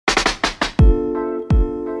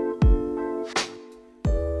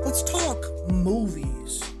Let's talk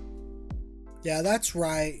movies. Yeah, that's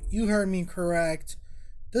right. You heard me correct.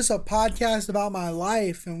 This is a podcast about my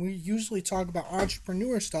life, and we usually talk about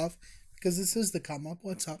entrepreneur stuff because this is the Come Up.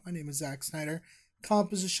 What's up? My name is Zach Snyder. Come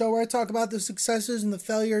Up is a show where I talk about the successes and the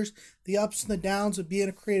failures, the ups and the downs of being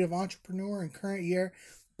a creative entrepreneur in current year.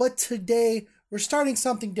 But today, we're starting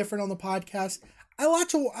something different on the podcast. I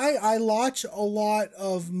watch a lot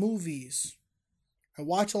of movies. I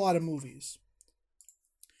watch a lot of movies.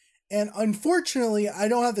 And unfortunately, I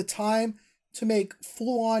don't have the time to make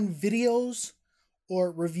full-on videos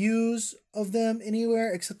or reviews of them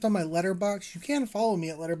anywhere except on my Letterboxd. You can follow me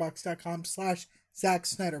at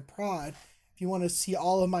letterboxd.com/ZachSnyderProd if you want to see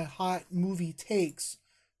all of my hot movie takes.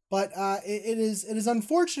 But it is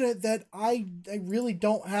unfortunate that I really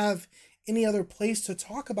don't have any other place to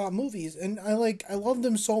talk about movies. And I love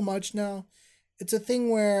them so much now. It's a thing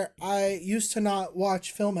where I used to not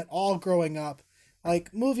watch film at all growing up.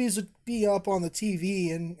 Like, movies would be up on the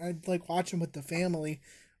TV and I'd watch them with the family.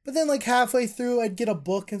 But then halfway through, I'd get a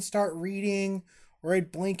book and start reading, or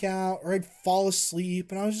I'd blink out, or I'd fall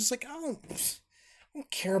asleep. And I was just like, I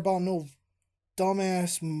don't care about no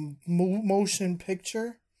dumbass motion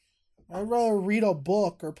picture. I'd rather read a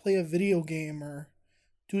book or play a video game or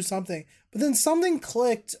do something. But then something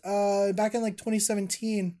clicked back in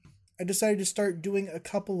 2017. I decided to start doing a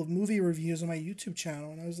couple of movie reviews on my YouTube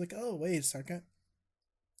channel. And I was like, oh, wait a second.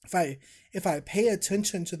 If I pay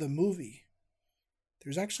attention to the movie,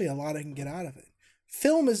 there's actually a lot I can get out of it.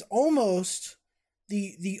 Film is almost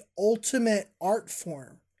the ultimate art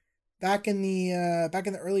form. Back in the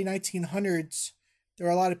early 1900s, there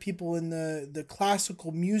were a lot of people in the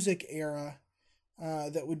classical music era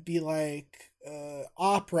that would be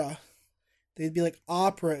opera. They'd be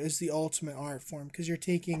opera is the ultimate art form because you're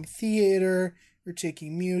taking theater, you're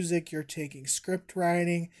taking music, you're taking script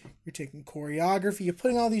writing, you're taking choreography, you're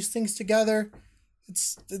putting all these things together.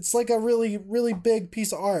 It's like a really, really big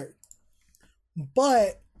piece of art.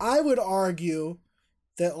 But I would argue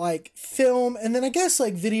that film, and then I guess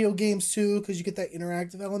video games too, because you get that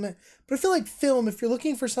interactive element. But I feel like film, if you're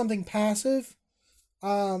looking for something passive,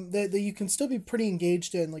 that you can still be pretty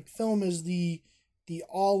engaged in. Film is the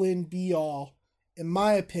all-in be-all, in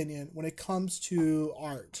my opinion, when it comes to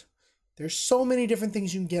art. There's so many different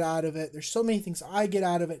things you can get out of it. There's so many things I get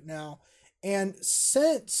out of it now. And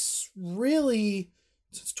since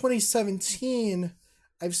 2017,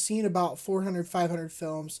 I've seen about 400, 500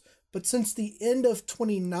 films. But since the end of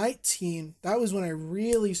 2019, that was when I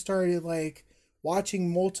really started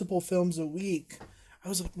watching multiple films a week. I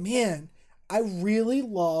was like, man, I really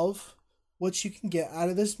love what you can get out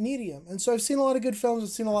of this medium. And so I've seen a lot of good films. I've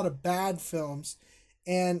seen a lot of bad films.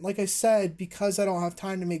 And like I said, because I don't have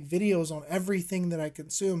time to make videos on everything that I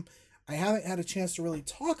consume, I haven't had a chance to really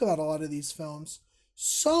talk about a lot of these films.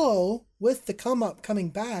 So with the Come Up coming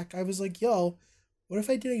back, I was like, yo, what if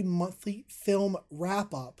I did a monthly film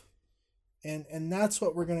wrap up? And that's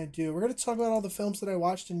what we're going to do. We're going to talk about all the films that I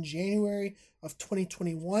watched in January of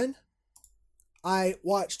 2021. I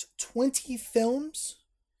watched 20 films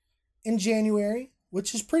in January,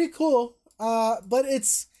 which is pretty cool. But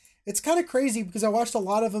it's kind of crazy because I watched a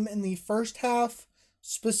lot of them in the first half,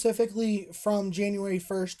 specifically from January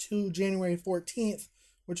 1st to January 14th,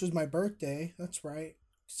 which was my birthday. That's right.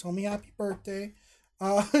 Tell me happy birthday.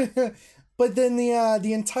 But then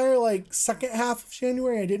the entire second half of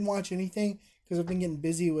January, I didn't watch anything because I've been getting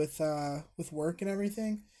busy with work and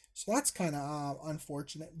everything. So that's kind of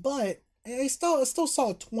unfortunate. But I still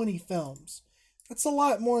saw 20 films. That's a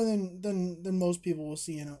lot more than most people will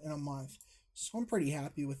see in a month. So I'm pretty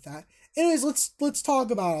happy with that. Anyways, let's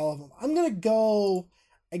talk about all of them. I'm gonna go,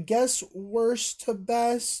 I guess, worst to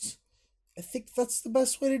best. I think that's the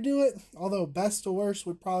best way to do it. Although best to worst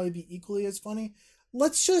would probably be equally as funny.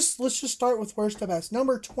 Let's just start with worst to best.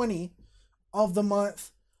 Number 20 of the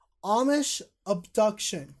month, Amish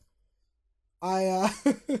Abduction. I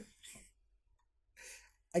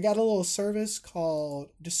I got a little service called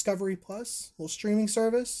Discovery Plus, a little streaming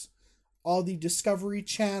service. All the Discovery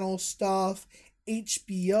Channel stuff,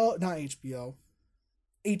 HGTV,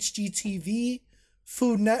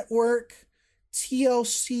 Food Network,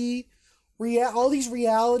 TLC, all these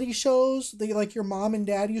reality shows that your mom and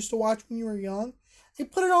dad used to watch when you were young. They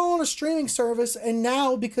put it all on a streaming service, and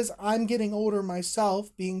now because I'm getting older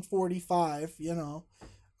myself, being 45,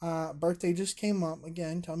 birthday just came up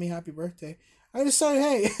again. Tell me happy birthday. I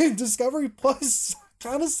decided, hey, Discovery Plus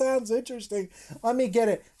kind of sounds interesting. Let me get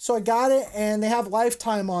it. So I got it, and they have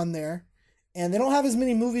Lifetime on there, and they don't have as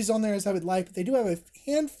many movies on there as I would like, but they do have a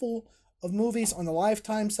handful of movies on the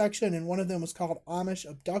Lifetime section, and one of them was called Amish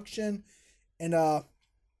Abduction, and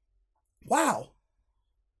wow,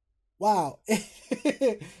 Wow.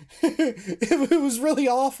 It was really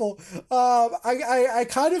awful. I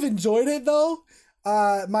kind of enjoyed it though.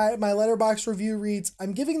 My letterbox review reads,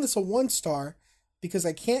 I'm giving this a 1 star because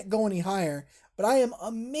I can't go any higher, but I am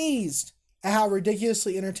amazed at how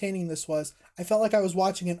ridiculously entertaining this was. I felt like I was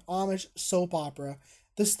watching an Amish soap opera.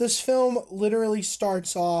 This film literally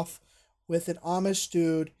starts off with an Amish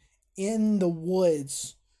dude in the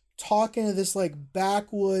woods talking to this like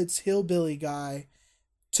backwoods hillbilly guy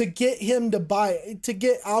to get him to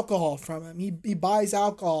get alcohol from him. He buys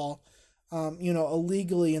alcohol,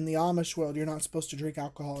 illegally in the Amish world. You're not supposed to drink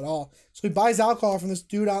alcohol at all. So he buys alcohol from this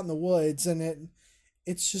dude out in the woods, and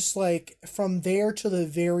it's just like from there to the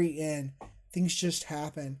very end, things just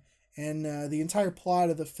happen. And the entire plot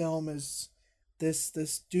of the film is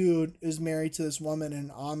this dude is married to this woman in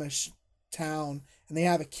an Amish town, and they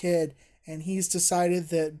have a kid, and he's decided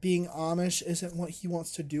that being Amish isn't what he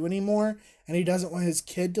wants to do anymore, and he doesn't want his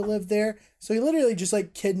kid to live there. So he literally just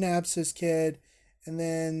like kidnaps his kid, and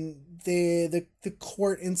then the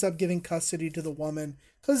court ends up giving custody to the woman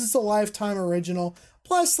because it's a Lifetime original.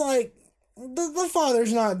 Plus, like the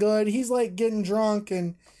father's not good. He's like getting drunk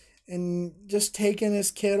and just taking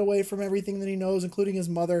his kid away from everything that he knows, including his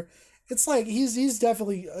mother. It's like he's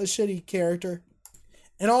definitely a shitty character.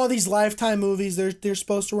 And all these Lifetime movies, they're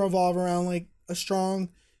supposed to revolve around like a strong,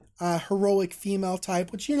 heroic female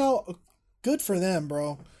type, which good for them,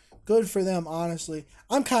 bro. Good for them, honestly.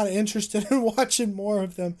 I'm kind of interested in watching more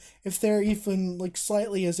of them if they're even like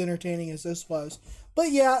slightly as entertaining as this was.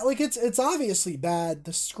 But yeah, like it's obviously bad.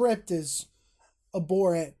 The script is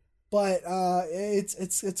abhorrent, but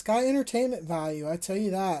it's got entertainment value. I tell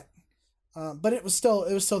you that. But it was still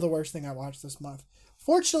the worst thing I watched this month.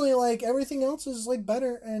 Fortunately, like everything else is like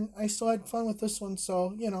better, and I still had fun with this one.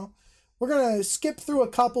 So we're gonna skip through a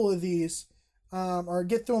couple of these, or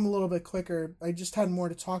get through them a little bit quicker. I just had more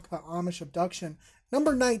to talk about. Amish Abduction,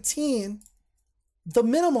 number 19, The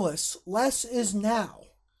Minimalist. Less is now.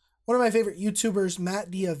 One of my favorite YouTubers, Matt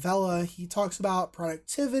D'Avella, he talks about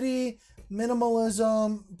productivity,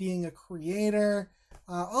 minimalism, being a creator,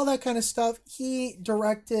 all that kind of stuff. He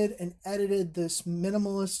directed and edited this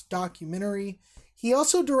minimalist documentary. He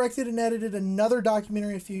also directed and edited another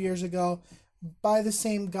documentary a few years ago by the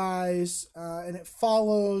same guys, and it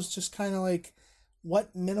follows just kind of like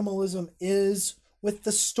what minimalism is with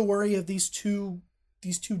the story of these two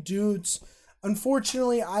dudes.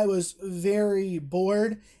 Unfortunately, I was very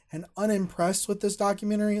bored and unimpressed with this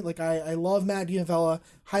documentary. Like I love Matt D'Avella,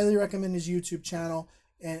 highly recommend his YouTube channel,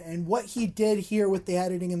 and what he did here with the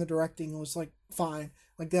editing and the directing was like fine.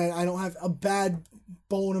 Like that, I don't have a bad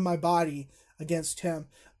bone in my body against him.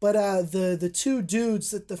 But the two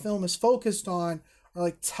dudes that the film is focused on are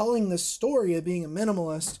like telling the story of being a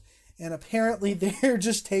minimalist, and apparently they're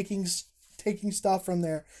just taking stuff from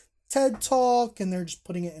their TED Talk and they're just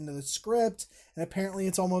putting it into the script, and apparently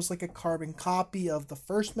it's almost like a carbon copy of the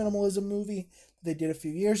first minimalism movie that they did a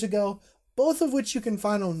few years ago, both of which you can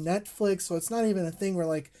find on Netflix. So it's not even a thing where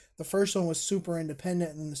like the first one was super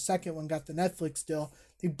independent and then the second one got the Netflix deal.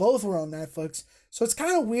 They both were on Netflix. So it's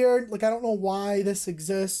kind of weird. Like, I don't know why this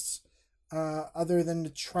exists, other than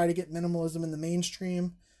to try to get minimalism in the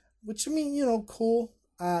mainstream, which, I mean, cool.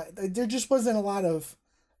 There just wasn't a lot of,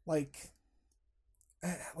 like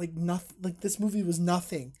nothing. Like, this movie was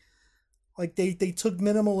nothing. Like, they took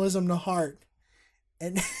minimalism to heart,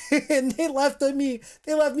 and and they left me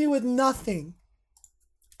with nothing.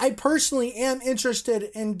 I personally am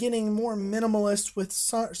interested in getting more minimalist with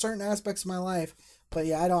certain aspects of my life. But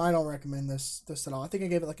yeah, I don't recommend this at all. I think I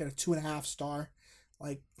gave it like a 2.5 star,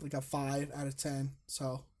 like a 5 out of 10.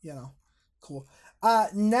 So cool.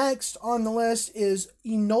 Next on the list is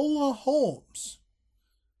Enola Holmes.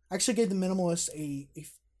 I actually gave The Minimalist a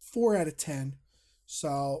 4 out of 10.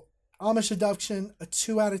 So Amish Abduction, a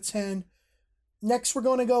 2 out of 10. Next, we're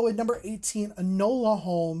going to go with number 18, Enola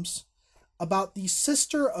Holmes, about the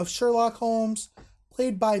sister of Sherlock Holmes,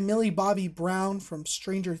 played by Millie Bobby Brown from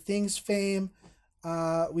Stranger Things fame.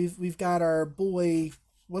 We've got our boy,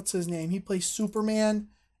 what's his name? He plays Superman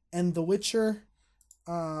and The Witcher.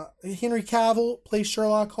 Henry Cavill plays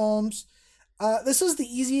Sherlock Holmes. This is the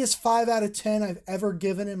easiest 5 out of 10 I've ever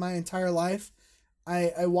given in my entire life.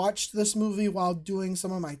 I watched this movie while doing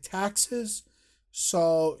some of my taxes.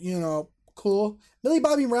 So, cool. Millie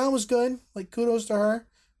Bobby Brown was good. Like, kudos to her.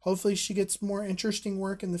 Hopefully she gets more interesting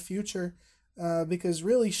work in the future. Because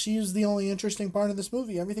really, she's the only interesting part of this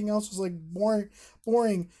movie. Everything else was like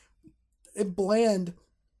boring and bland.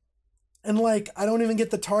 And like, I don't even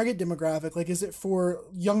get the target demographic. Like, is it for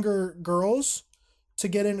younger girls to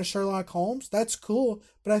get into Sherlock Holmes. That's cool.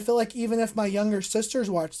 But I feel like even if my younger sisters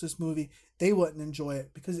watched this movie, they wouldn't enjoy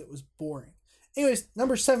it because it was boring. Anyways,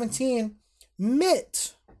 number 17,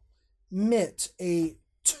 Mitt. Mitt, it's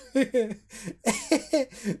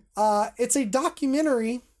a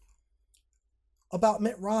documentary about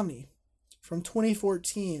Mitt Romney from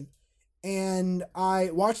 2014. And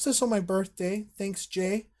I watched this on my birthday. Thanks,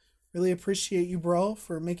 Jay. Really appreciate you, bro,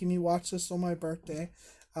 for making me watch this on my birthday.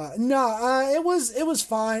 It was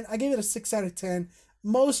fine. I gave it a 6 out of 10.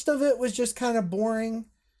 Most of it was just kind of boring.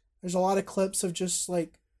 There's a lot of clips of just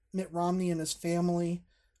like Mitt Romney and his family.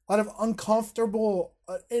 A lot of uncomfortable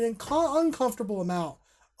amount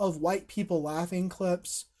of white people laughing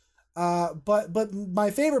clips. But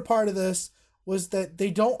my favorite part of this was that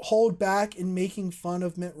they don't hold back in making fun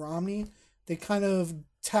of Mitt Romney. They kind of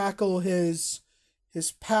tackle his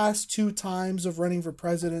past 2 times of running for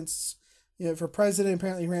president. For president,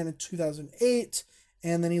 apparently he ran in 2008,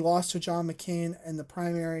 and then he lost to John McCain in the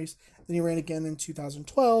primaries. Then he ran again in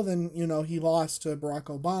 2012, and he lost to Barack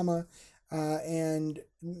Obama. And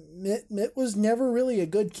Mitt was never really a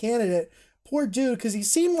good candidate. Poor dude, because he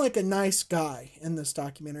seemed like a nice guy in this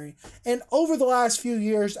documentary. And over the last few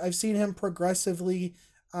years, I've seen him progressively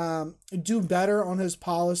do better on his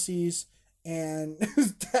policies and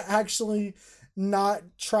actually not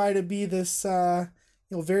try to be this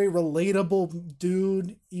very relatable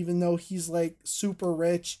dude, even though he's like super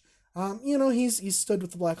rich. He's stood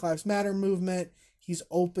with the Black Lives Matter movement. He's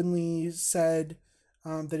openly said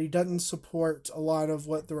that he doesn't support a lot of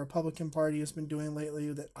what the Republican Party has been doing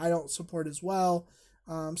lately that I don't support as well.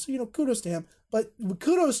 So kudos to him. But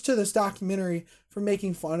kudos to this documentary for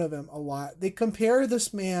making fun of him a lot. They compare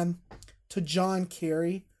this man to John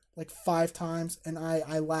Kerry like 5 times, and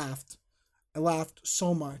I laughed. I laughed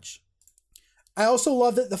so much. I also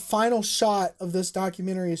love that the final shot of this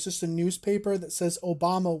documentary is just a newspaper that says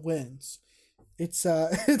Obama wins.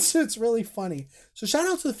 It's really funny. So shout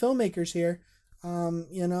out to the filmmakers here.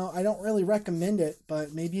 I don't really recommend it,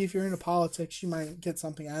 but maybe if you're into politics, you might get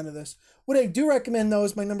something out of this. What I do recommend, though,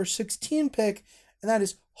 is my number 16 pick, and that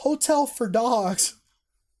is Hotel for Dogs.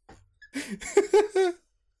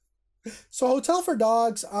 So Hotel for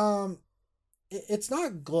Dogs, it's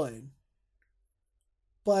not good,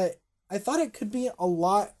 but I thought it could be a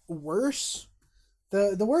lot worse.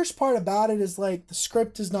 The worst part about it is like the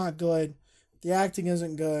script is not good, the acting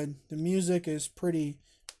isn't good, the music is pretty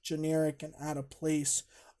generic and out of place.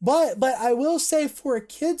 But I will say, for a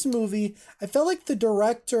kids movie, I felt like the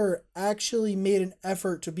director actually made an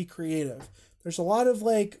effort to be creative. There's a lot of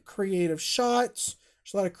like creative shots,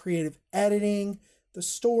 there's a lot of creative editing. The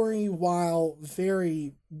story, while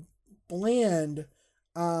very bland,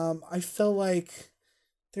 I feel like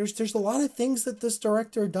there's a lot of things that this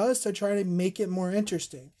director does to try to make it more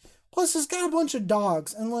interesting. Plus, it's got a bunch of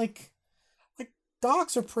dogs, and like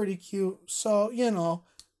dogs are pretty cute, so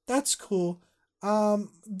that's cool.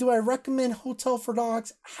 Do I recommend Hotel for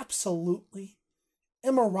Dogs? Absolutely.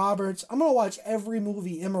 Emma Roberts. I'm gonna watch every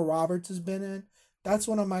movie Emma Roberts has been in. That's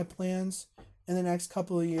one of my plans in the next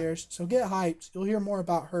couple of years. So get hyped. You'll hear more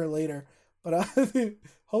about her later. But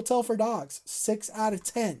Hotel for Dogs, 6 out of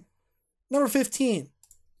 10. Number 15.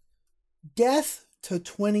 Death to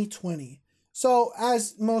 2020. So,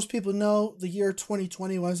 as most people know, the year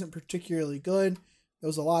 2020 wasn't particularly good. There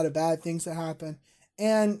was a lot of bad things that happened.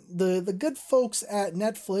 And the good folks at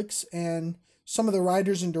Netflix and some of the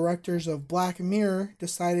writers and directors of Black Mirror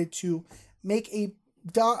decided to make a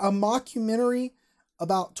mockumentary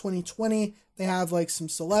about 2020. They have like some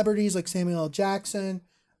celebrities like Samuel L. Jackson,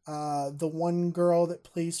 the one girl that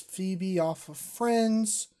plays Phoebe off of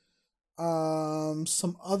Friends,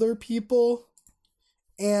 some other people,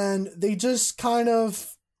 and they just kind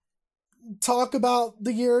of talk about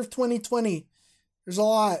the year of 2020. There's a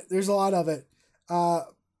lot of it.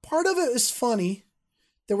 Part of it is funny.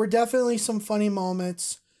 There were definitely some funny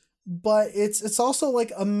moments, but it's also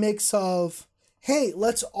like a mix of, hey,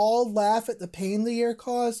 let's all laugh at the pain the year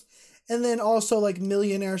caused, and then also like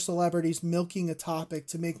millionaire celebrities milking a topic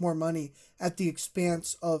to make more money at the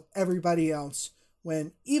expense of everybody else.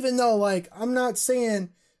 When, even though, like, I'm not saying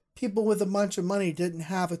people with a bunch of money didn't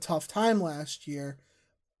have a tough time last year,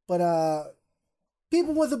 but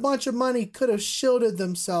people with a bunch of money could have shielded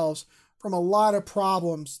themselves from a lot of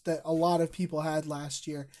problems that a lot of people had last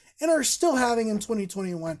year and are still having in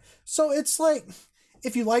 2021. So it's like,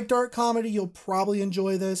 if you like dark comedy, you'll probably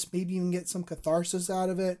enjoy this. Maybe you can get some catharsis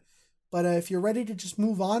out of it. But if you're ready to just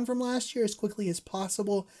move on from last year as quickly as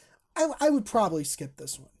possible, I would probably skip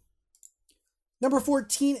this one. Number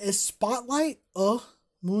 14 is Spotlight.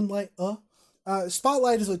 Moonlight.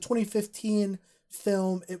 Spotlight is a 2015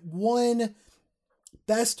 film. It won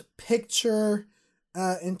Best Picture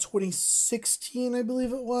in 2016, I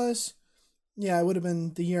believe it was. Yeah, it would have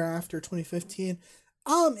been the year after 2015.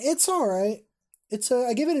 It's all right.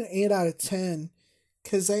 I give it an 8 out of 10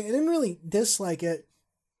 because I didn't really dislike it,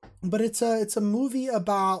 but it's a movie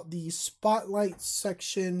about the spotlight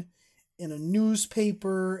section in a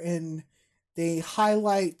newspaper, and they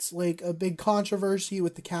highlight like a big controversy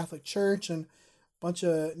with the Catholic Church and a bunch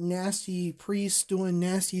of nasty priests doing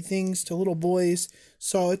nasty things to little boys.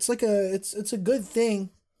 So it's like it's a good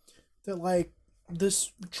thing that like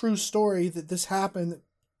this true story that this happened, that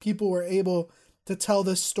people were able to tell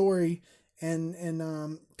this story and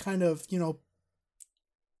kind of,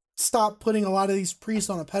 stop putting a lot of these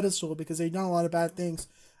priests on a pedestal because they've done a lot of bad things.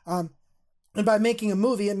 And by making a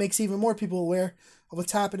movie, it makes even more people aware of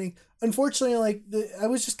what's happening. Unfortunately, I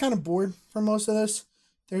was just kind of bored for most of this.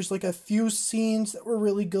 There's like a few scenes that were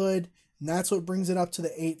really good, and that's what brings it up to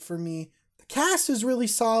the 8 for me. The cast is really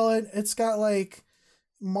solid. It's got like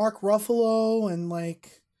Mark Ruffalo and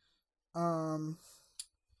like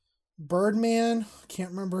Birdman.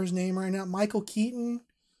 Can't remember his name right now. Michael Keaton.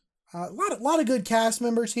 A lot of good cast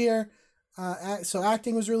members here. So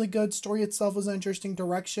acting was really good. Story itself was interesting.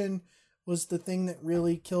 Direction was the thing that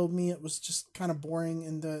really killed me. It was just kind of boring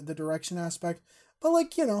in the direction aspect. But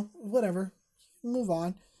whatever. Move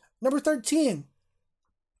on. Number 13.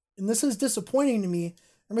 And this is disappointing to me.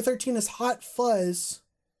 Number 13 is Hot Fuzz.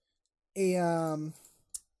 Cool.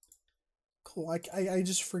 I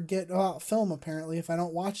just forget about film apparently if I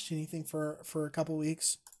don't watch anything for a couple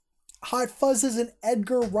weeks. Hot Fuzz is an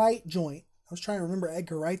Edgar Wright joint. I was trying to remember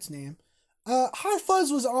Edgar Wright's name. Hot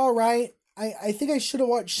Fuzz was all right. I think I should have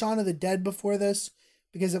watched Shaun of the Dead before this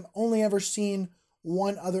because I've only ever seen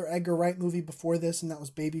one other Edgar Wright movie before this, and that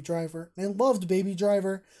was Baby Driver. And I loved Baby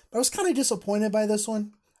Driver, but I was kind of disappointed by this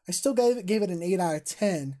one. I still gave it an 8 out of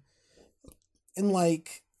 10. And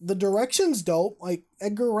like the direction's dope. Like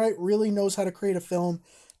Edgar Wright really knows how to create a film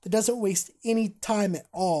that doesn't waste any time at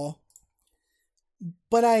all.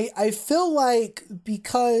 But I feel like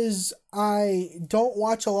because I don't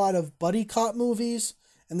watch a lot of buddy cop movies,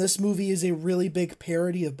 and this movie is a really big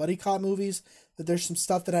parody of buddy cop movies, that there's some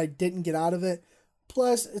stuff that I didn't get out of it.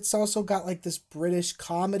 Plus, it's also got like this British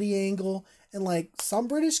comedy angle, and like some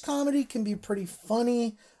British comedy can be pretty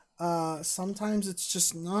funny. Sometimes it's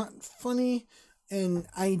just not funny, and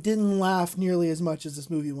I didn't laugh nearly as much as this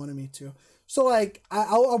movie wanted me to. So like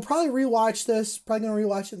I'll probably rewatch this. Probably gonna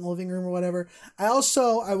rewatch it in the living room or whatever. I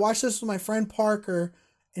watched this with my friend Parker,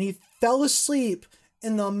 and he fell asleep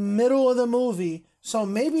in the middle of the movie. So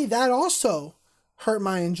maybe that also hurt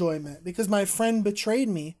my enjoyment because my friend betrayed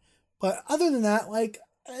me. But other than that, like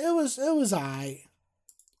it was alright.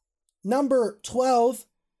 Number 12,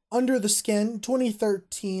 Under the Skin,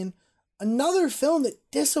 2013. Another film that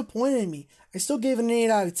disappointed me. I still gave it an 8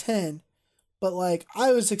 out of 10. But like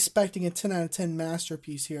I was expecting a 10 out of 10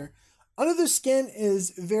 masterpiece here. Under the Skin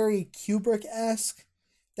is very Kubrick-esque.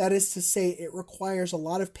 That is to say, it requires a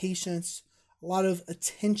lot of patience, a lot of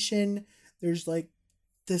attention. There's like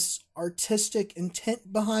this artistic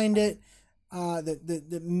intent behind it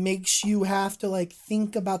that makes you have to like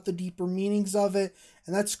think about the deeper meanings of it.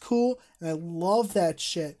 And that's cool. And I love that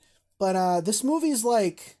shit. But this movie's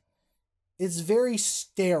like, it's very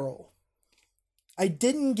sterile. I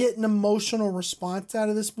didn't get an emotional response out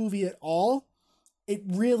of this movie at all. It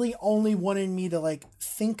really only wanted me to like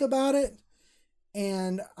think about it.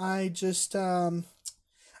 And I just, I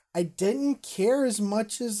didn't care as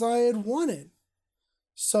much as I had wanted.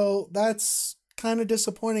 So that's kind of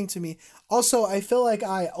disappointing to me. Also, I feel like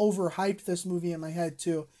I overhyped this movie in my head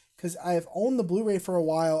too, because I've owned the Blu-ray for a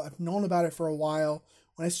while. I've known about it for a while.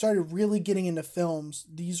 When I started really getting into films,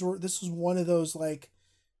 this was one of those like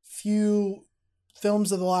few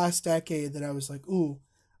films of the last decade that I was like, ooh,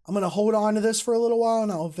 I'm going to hold on to this for a little while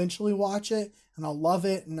and I'll eventually watch it and I'll love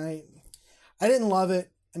it. And I didn't love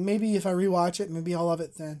it. And maybe if I rewatch it, maybe I'll love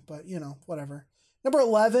it then, but whatever. Number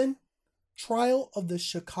 11, Trial of the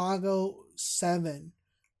Chicago 7.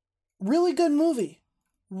 Really good movie.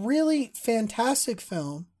 Really fantastic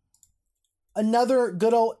film. Another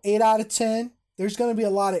good old 8 out of 10. There's going to be a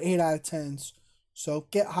lot of 8 out of 10s. So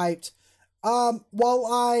get hyped. While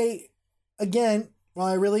I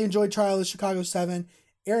really enjoyed Trial of the Chicago 7,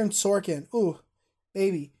 Aaron Sorkin, ooh,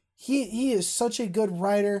 baby, he is such a good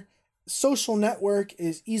writer. Social Network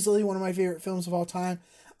is easily one of my favorite films of all time.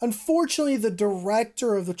 Unfortunately, the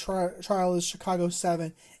director of the Trial of the Chicago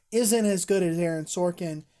 7 isn't as good as Aaron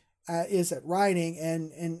Sorkin is at writing.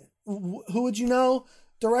 And who would you know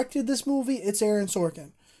directed this movie? It's Aaron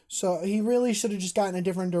Sorkin. So he really should have just gotten a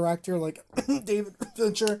different director like David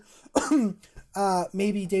Fincher.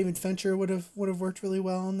 Maybe David Fincher would have worked really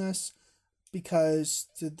well in this because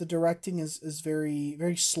the directing is very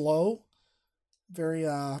very slow, very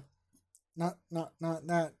not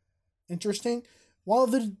that interesting. While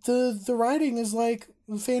the writing is like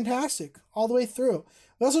fantastic all the way through.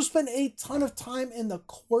 We also spent a ton of time in the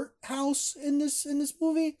courthouse in this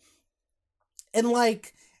movie, and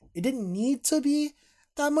like it didn't need to be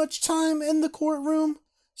that much time in the courtroom,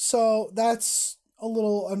 so that's a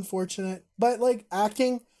little unfortunate. But like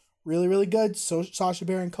acting, really really good. So Sacha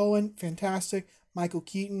Baron Cohen, fantastic. Michael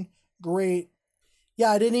Keaton, great.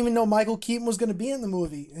 Yeah, I didn't even know Michael Keaton was going to be in the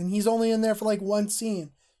movie, and he's only in there for like one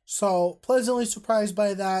scene. So pleasantly surprised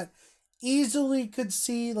by that. Easily could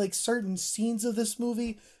see like certain scenes of this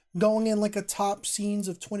movie going in like a top scenes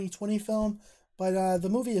of 2020 film, but the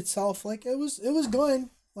movie itself, like it was good.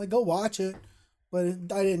 Like go watch it, but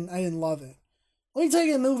I didn't love it. Let me tell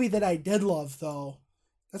you a movie that I did love though.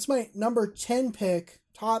 That's my number 10 pick,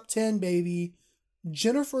 top 10 baby,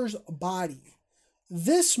 Jennifer's Body.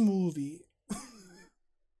 This movie,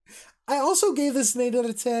 I also gave this an 8 out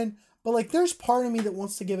of 10, but like there's part of me that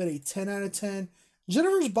wants to give it a 10 out of 10.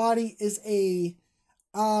 Jennifer's Body is a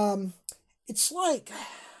um it's like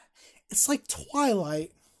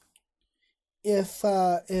Twilight if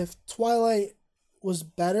Twilight was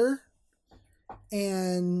better,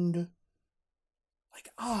 and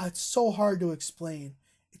like it's so hard to explain.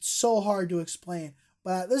 It's so hard to explain.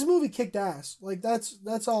 But this movie kicked ass. Like that's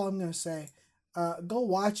all I'm gonna say. Go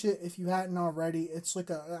watch it if you hadn't already. It's like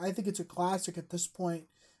I think it's a classic at this point.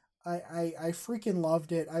 I freaking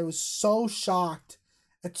loved it. I was so shocked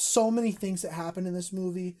at so many things that happened in this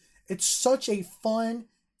movie. It's such a fun,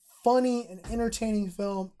 funny, and entertaining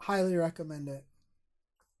film. Highly recommend it.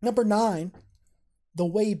 Number 9, The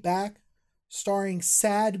Way Back, starring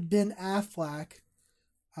Sad Ben Affleck.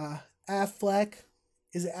 Affleck,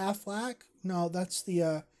 is it Affleck? No, that's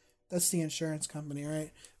the insurance company,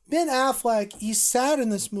 right? Ben Affleck, he's sad in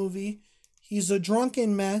this movie. He's a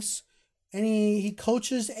drunken mess, and he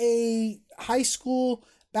coaches a high school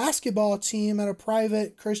basketball team at a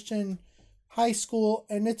private Christian high school,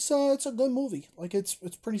 and it's a good movie. Like it's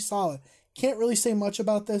pretty solid. Can't really say much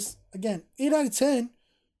about this. Again, 8 out of 10.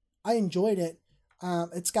 I enjoyed it.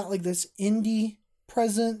 It's got like this indie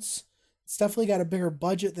presence. It's definitely got a bigger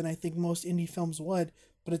budget than I think most indie films would,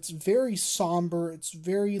 but it's very somber. It's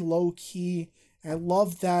very low key. I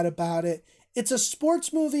love that about it. It's a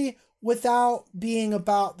sports movie without being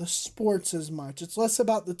about the sports as much. It's less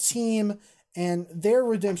about the team and their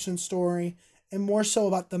redemption story and more so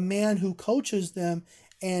about the man who coaches them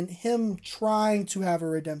and him trying to have a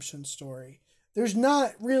redemption story. There's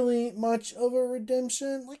not really much of a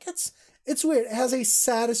redemption. Like it's weird. It has a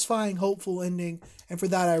satisfying, hopeful ending, and for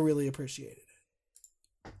that I really appreciated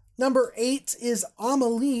it. Number 8 is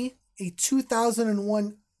Amélie, a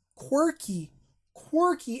 2001 quirky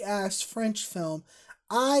ass French film.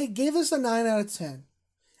 I gave this a 9 out of 10.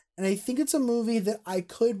 And I think it's a movie that I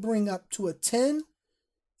could bring up to a 10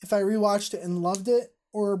 if I rewatched it and loved it,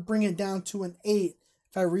 or bring it down to an 8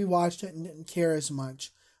 if I rewatched it and didn't care as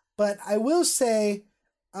much. But I will say,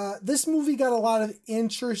 this movie got a lot of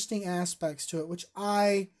interesting aspects to it, which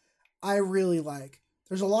I really like.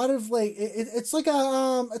 There's a lot of like it's like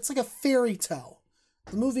a fairy tale.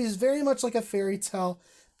 The movie is very much like a fairy tale.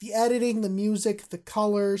 The editing, the music, the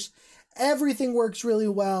colors, everything works really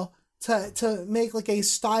well to make like a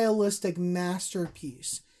stylistic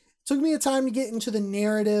masterpiece. It took me a time to get into the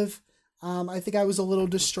narrative. I think I was a little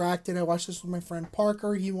distracted. I watched this with my friend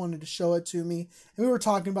Parker. He wanted to show it to me, and we were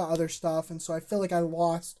talking about other stuff, and so I feel like I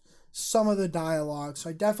lost some of the dialogue. So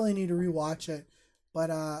I definitely need to rewatch it. But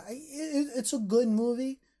it's a good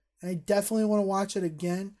movie, and I definitely want to watch it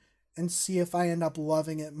again and see if I end up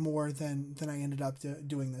loving it more than I ended up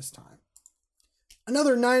doing this time.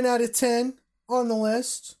 Another 9 out of 10 on the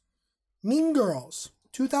list, Mean Girls.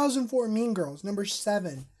 2004 Mean Girls, number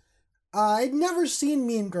 7. I'd never seen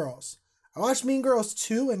Mean Girls. I watched Mean Girls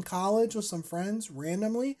 2 in college with some friends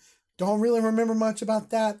randomly. Don't really remember much about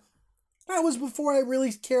that. That was before I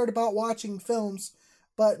really cared about watching films.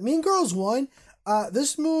 But Mean Girls 1,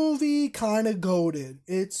 this movie kind of goated.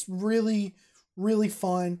 It's really, really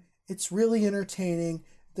fun. It's really entertaining.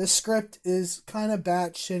 The script is kind of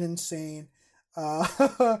batshit insane.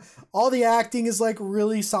 All the acting is like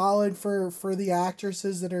really solid for the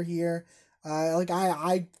actresses that are here.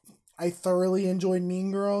 I thoroughly enjoyed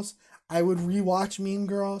Mean Girls. I would rewatch Mean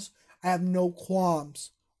Girls. I have no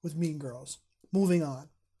qualms with Mean Girls. Moving on.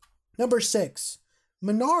 Number 6,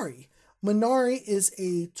 Minari. Minari is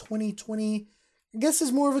a 2020, I guess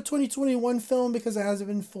it's more of a 2021 film because it hasn't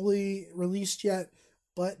been fully released yet.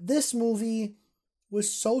 But this movie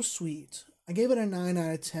was so sweet. I gave it a 9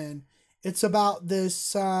 out of 10. It's about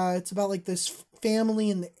this it's about like this family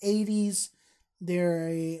in the 80s. They're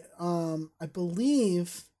a I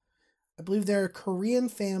believe they're a Korean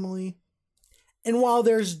family. And while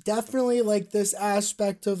there's definitely like this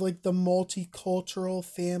aspect of like the multicultural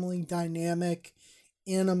family dynamic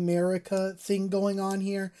in America thing going on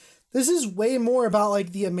here, this is way more about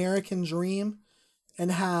like the American dream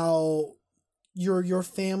and how your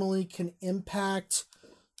family can impact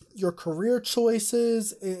your career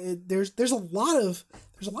choices. There's a lot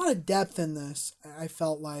of depth in this. I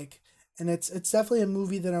felt like, and it's definitely a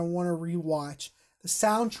movie that I want to rewatch. The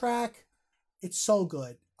soundtrack, it's so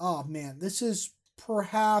good. Oh man, this is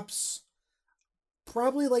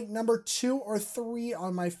probably like number 2 or 3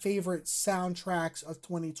 on my favorite soundtracks of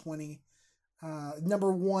 2020.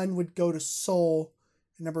 Number 1 would go to Soul,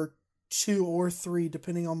 and number 2 or 3,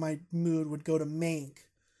 depending on my mood, would go to Mank.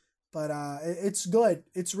 But it's good.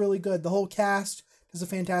 It's really good. The whole cast does a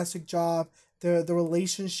fantastic job. The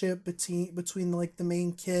relationship between like the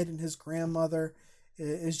main kid and his grandmother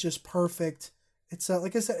is just perfect. It's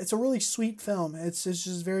like I said, it's a really sweet film. It's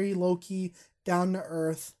just very low key, down to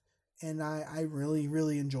earth, and I really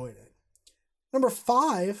really enjoyed it. Number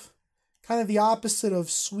 5, kind of the opposite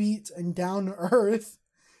of sweet and down to earth,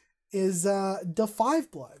 is Da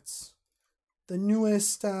 5 Bloods, the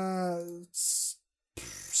newest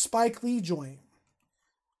Spike Lee joint.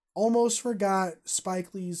 Almost forgot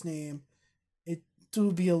Spike Lee's name. It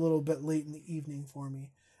do be a little bit late in the evening for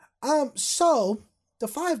me. So Da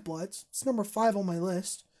 5 Bloods, it's number 5 on my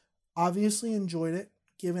list. Obviously enjoyed it.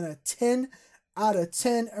 Given a 10 out of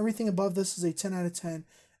 10. Everything above this is a 10 out of 10.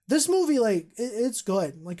 This movie, like, it's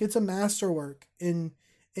good. Like, it's a masterwork. And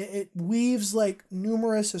it weaves, like,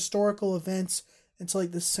 numerous historical events into,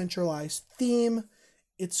 like, this centralized theme.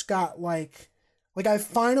 It's got, like I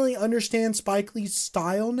finally understand Spike Lee's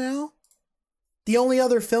style now. The only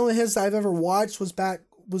other film of his I've ever watched was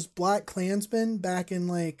Black Klansman back in,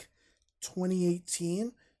 like,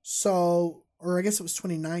 2018. So, or I guess it was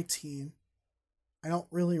 2019. I don't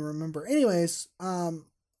really remember. Anyways,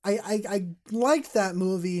 I liked that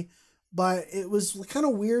movie, but it was kind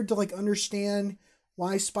of weird to like understand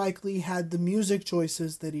why Spike Lee had the music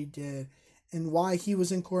choices that he did and why he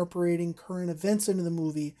was incorporating current events into the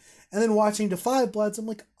movie. And then watching Da 5 Bloods, I'm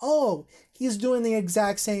like, oh, he's doing the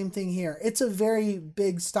exact same thing here. It's a very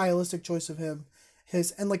big stylistic choice of him.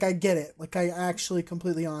 And like I get it. Like I actually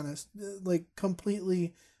completely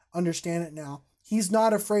understand it now. He's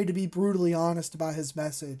not afraid to be brutally honest about his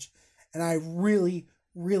message. And I really,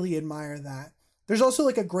 really admire that. There's also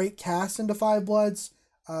like a great cast in Da 5 Bloods.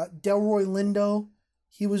 Delroy Lindo,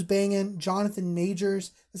 he was banging. Jonathan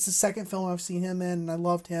Majors, this is the second film I've seen him in, and I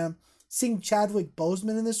loved him. Seeing Chadwick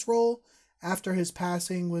Boseman in this role after his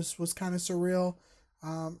passing was kind of surreal.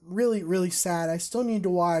 Really, really sad. I still need to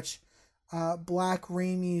watch Black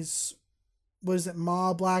Raimi's, what is it,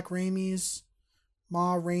 Ma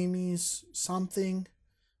Raimi's something.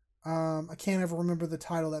 I can't ever remember the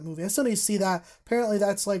title of that movie. I still need to see that. Apparently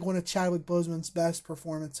that's like one of Chadwick Boseman's best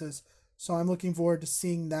performances. So I'm looking forward to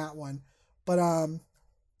seeing that one. But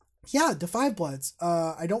yeah, Da 5 Bloods.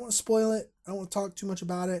 I don't want to spoil it. I don't want to talk too much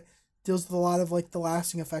about it. Deals with a lot of like the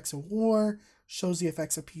lasting effects of war, shows the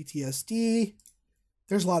effects of PTSD.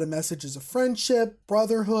 There's a lot of messages of friendship,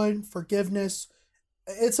 brotherhood, forgiveness.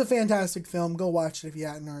 It's a fantastic film. Go watch it if you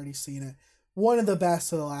hadn't already seen it. One of the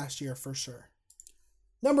best of the last year for sure.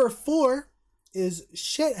 Number 4 is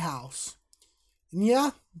Shithouse. And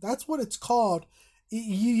yeah, that's what it's called.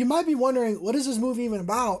 You might be wondering, what is this movie even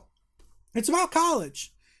about? It's about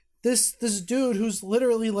college. This dude who's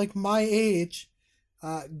literally like my age,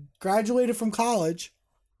 graduated from college,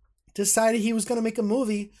 decided he was going to make a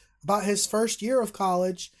movie about his first year of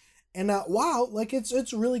college. And wow, like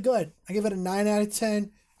it's really good. I give it a 9 out of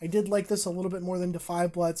 10. I did like this a little bit more than Da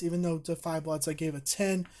 5 Bloods, even though Da 5 Bloods I gave a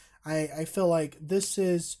 10. I feel like this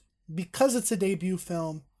is, because it's a debut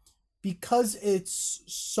film, because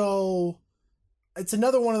it's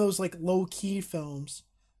another one of those like low-key films,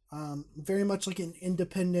 very much like an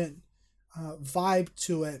independent vibe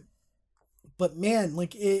to it. But man,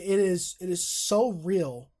 like it is so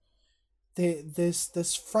real.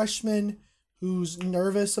 This freshman who's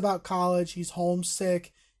nervous about college, he's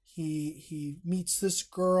homesick, he meets this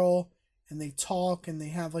girl and they talk and they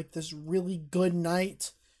have like this really good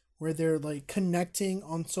night where they're like connecting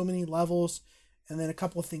on so many levels, and then a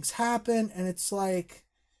couple of things happen, and it's like,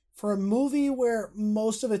 for a movie where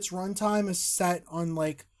most of its runtime is set on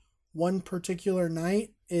like one particular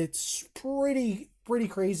night, it's pretty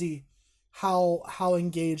crazy how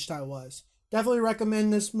engaged I was. Definitely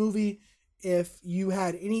recommend this movie if you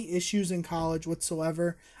had any issues in college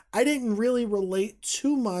whatsoever. I didn't really relate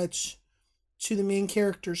too much to the main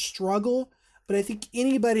character's struggle, but I think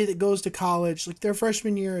anybody that goes to college, like their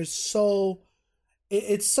freshman year is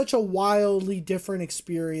it's such a wildly different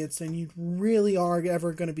experience than you really are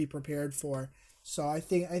ever going to be prepared for. So I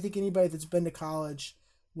think anybody that's been to college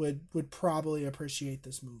would probably appreciate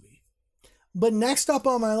this movie. But next up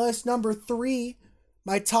on my list, number 3,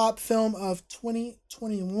 my top film of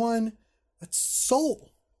 2021, it's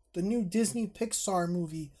Soul, the new Disney Pixar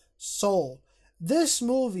movie, Soul. This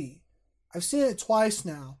movie, I've seen it twice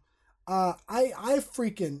now. I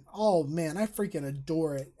freaking, oh man, I freaking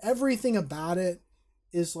adore it. Everything about it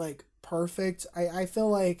is like perfect. I feel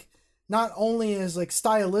like not only is like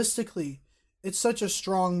stylistically, it's such a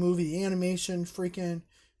strong movie. The animation, freaking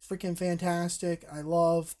fantastic. I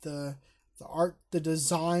love the art, the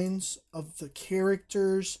designs of the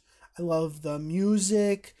characters. I love the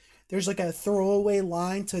music. There's like a throwaway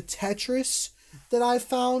line to Tetris that I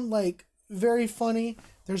found like very funny.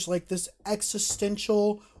 There's like this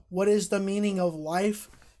existential, what is the meaning of life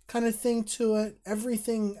kind of thing to it.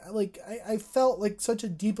 Everything, like, I felt like such a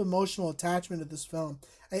deep emotional attachment to this film.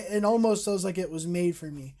 It almost feels like it was made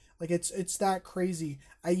for me. Like, it's that crazy.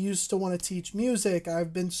 I used to want to teach music.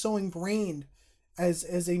 I've been so ingrained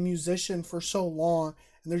as a musician for so long,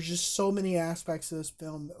 and there's just so many aspects of this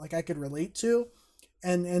film that, like, I could relate to.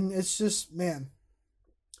 And it's just, man,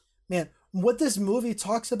 what this movie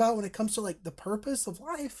talks about when it comes to, like, the purpose of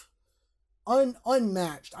life,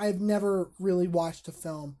 unmatched. I've never really watched a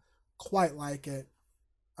film quite like it.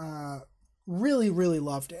 Really, really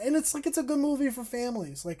loved it. And it's like, it's a good movie for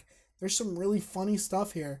families. Like, there's some really funny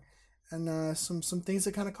stuff here, and some things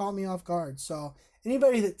that kind of caught me off guard. So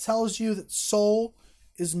anybody that tells you that Soul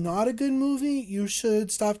is not a good movie, you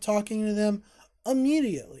should stop talking to them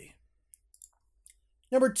immediately.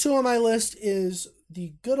 Number 2 on my list is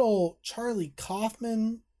the good old Charlie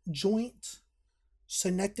Kaufman joint,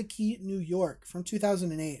 Synecdoche, New York, from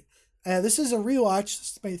 2008. This is a rewatch.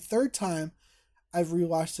 This is my 3rd time I've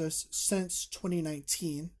rewatched this since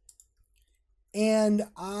 2019. And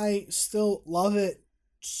I still love it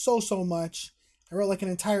so much. I wrote like an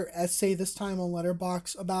entire essay this time on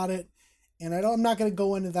Letterboxd about it. And I'm not going to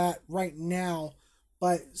go into that right now.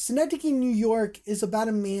 But Synecdoche, New York is about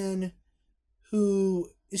a man who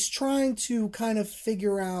is trying to kind of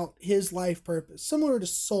figure out his life purpose. Similar to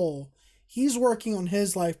Soul, he's working on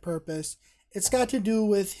his life purpose. It's got to do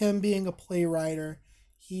with him being a playwright.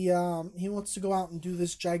 He wants to go out and do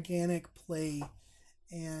this gigantic play,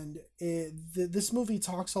 and this movie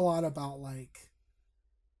talks a lot about like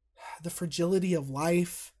the fragility of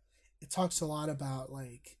life. It talks a lot about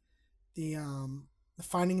like the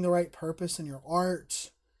finding the right purpose in your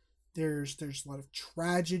art. There's a lot of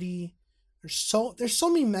tragedy. There's so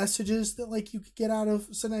many messages that like you could get out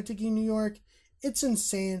of Synecdoche, New York. It's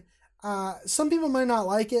insane. Some people might not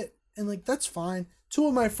like it, and like that's fine. 2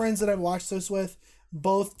 of my friends that I've watched this with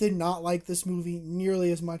both did not like this movie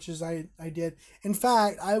nearly as much as I did. In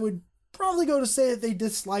fact, I would probably go to say that they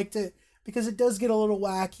disliked it because it does get a little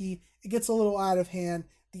wacky. It gets a little out of hand.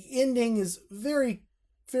 The ending is very,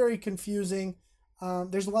 very confusing.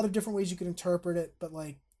 There's a lot of different ways you can interpret it, but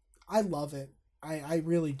like I love it. I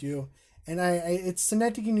really do. And it's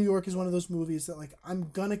Synecdoche, New York is one of those movies that like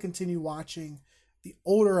I'm gonna continue watching the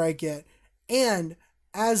older I get, and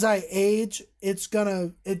as I age, it's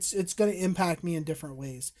gonna impact me in different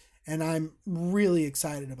ways, and I'm really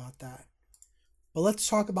excited about that. But let's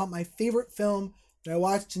talk about my favorite film that I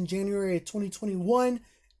watched in January of 2021,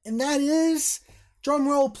 and that is, drum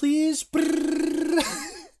roll please,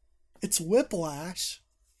 it's Whiplash,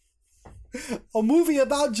 a movie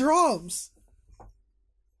about drums.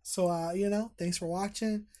 So, thanks for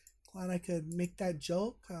watching. Glad I could make that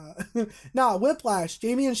joke. Whiplash,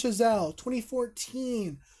 Damien Chazelle,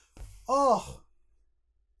 2014. Oh,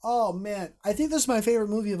 man. I think this is my favorite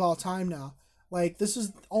movie of all time now. Like, this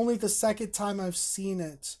is only the 2nd time I've seen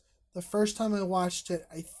it. The first time I watched it,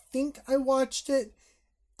 I think I watched it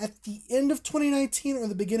at the end of 2019 or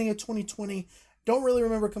the beginning of 2020. Don't really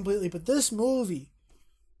remember completely, but this movie,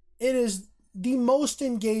 it is the most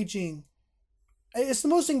engaging. It's the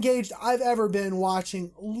most engaged I've ever been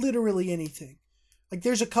watching literally anything. Like,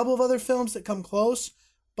 there's a couple of other films that come close,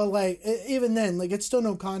 but, like, even then, like, it's still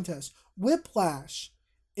no contest. Whiplash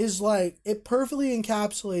is, like, it perfectly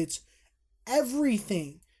encapsulates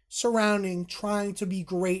everything surrounding trying to be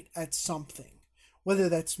great at something. Whether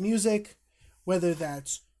that's music, whether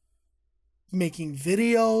that's making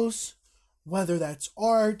videos, whether that's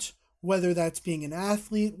art, whether that's being an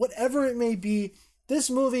athlete, whatever it may be, this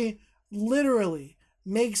movie literally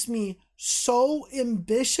makes me so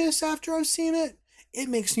ambitious after I've seen it. It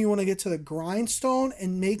makes me want to get to the grindstone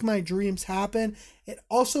and make my dreams happen. It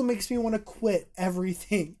also makes me want to quit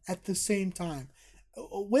everything at the same time.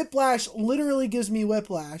 Whiplash literally gives me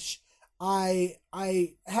whiplash. I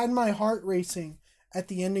had my heart racing at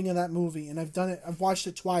the ending of that movie, and I've watched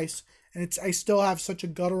it twice, and I still have such a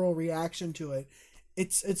guttural reaction to it.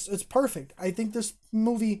 It's perfect. I think this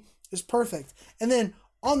movie is perfect. And then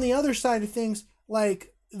on the other side of things,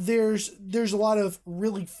 like there's a lot of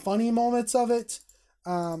really funny moments of it.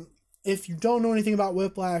 If you don't know anything about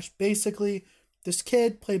Whiplash, basically this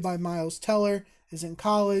kid played by Miles Teller is in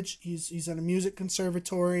college. He's in a music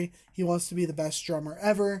conservatory. He wants to be the best drummer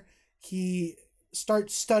ever. He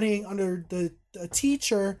starts studying under a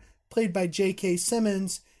teacher played by J.K.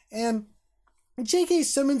 Simmons, and J.K.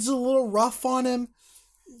 Simmons is a little rough on him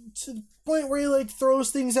to the point where he like throws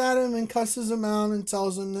things at him and cusses him out and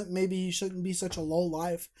tells him that maybe he shouldn't be such a low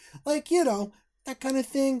life, like, you know, that kind of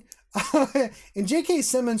thing. And J.K.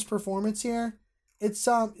 Simmons' performance here,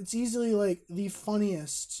 it's easily like the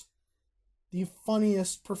funniest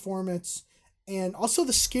performance, and also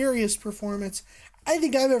the scariest performance I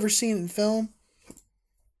think I've ever seen in film.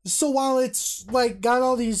 So while it's like got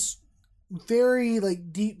all these very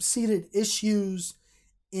like deep-seated issues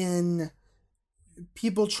in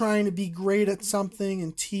people trying to be great at something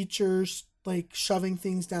and teachers like shoving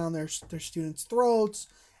things down their students' throats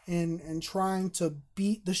and trying to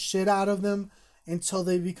beat the shit out of them until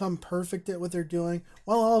they become perfect at what they're doing.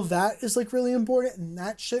 While all of that is like really important and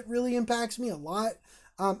that shit really impacts me a lot,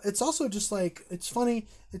 it's also just like, it's funny,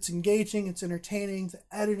 it's engaging, it's entertaining, the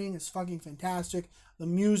editing is fucking fantastic, the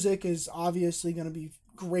music is obviously going to be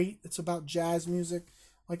great, it's about jazz music.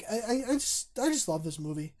 Like, I just love this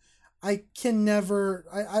movie. I can never,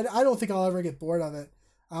 I don't think I'll ever get bored of it.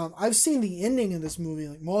 I've seen the ending of this movie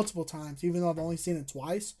like multiple times, even though I've only seen it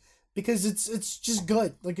twice, because it's just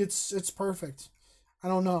good. Like, it's perfect. I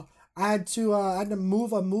don't know. I had to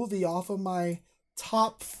move a movie off of my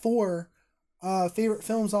top 4 favorite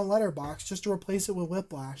films on Letterboxd just to replace it with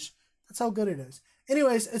Whiplash. That's how good it is.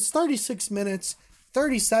 Anyways, it's 36 minutes,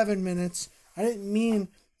 37 minutes. I didn't mean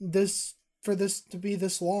for this to be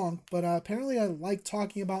this long, but apparently I like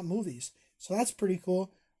talking about movies, so that's pretty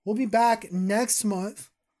cool. We'll be back next month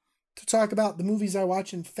to talk about the movies I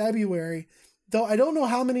watch in February, though I don't know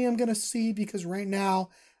how many I'm gonna see because right now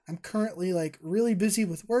I'm currently like really busy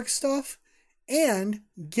with work stuff. And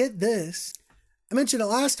get this, I mentioned it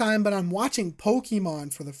last time, but I'm watching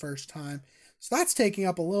Pokemon for the first time, so that's taking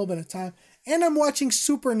up a little bit of time. And I'm watching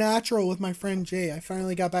Supernatural with my friend Jay. I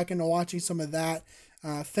finally got back into watching some of that.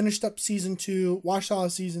 Finished up season 2, watched all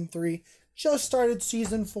of season 3, just started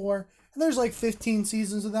season 4, and there's like 15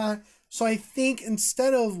 seasons of that. So I think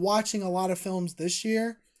instead of watching a lot of films this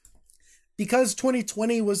year, because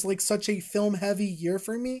 2020 was like such a film heavy year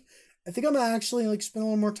for me, I think I'm gonna actually like spend a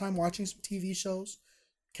little more time watching some TV shows,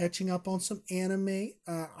 catching up on some anime.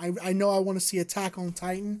 I know I want to see Attack on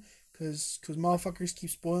Titan because motherfuckers keep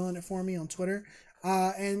spoiling it for me on Twitter.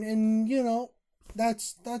 And you know,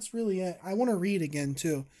 that's really it. I want to read again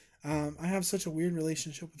too. I have such a weird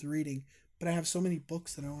relationship with reading, but I have so many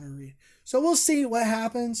books that I want to read. So we'll see what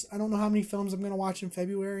happens. I don't know how many films I'm going to watch in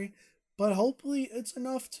February, but hopefully it's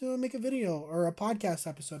enough to make a video or a podcast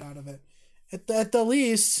episode out of it. At the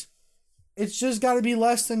least, it's just got to be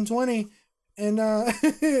less than 20, and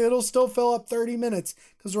it'll still fill up 30 minutes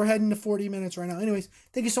because we're heading to 40 minutes right now. Anyways,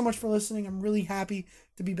 thank you so much for listening. I'm really happy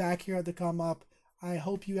to be back here at the Come Up. I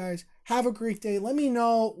hope you guys have a great day. Let me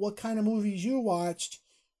know what kind of movies you watched.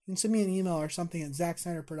 You can send me an email or something at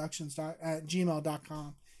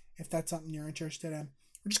zacksnyderproductions@gmail.com if that's something you're interested in.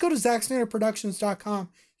 Or just go to zacksnyderproductions.com.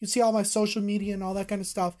 You see all my social media and all that kind of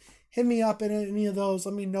stuff. Hit me up in any of those.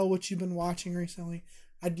 Let me know what you've been watching recently.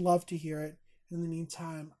 I'd love to hear it. In the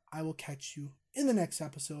meantime, I will catch you in the next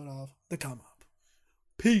episode of The Come Up.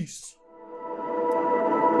 Peace.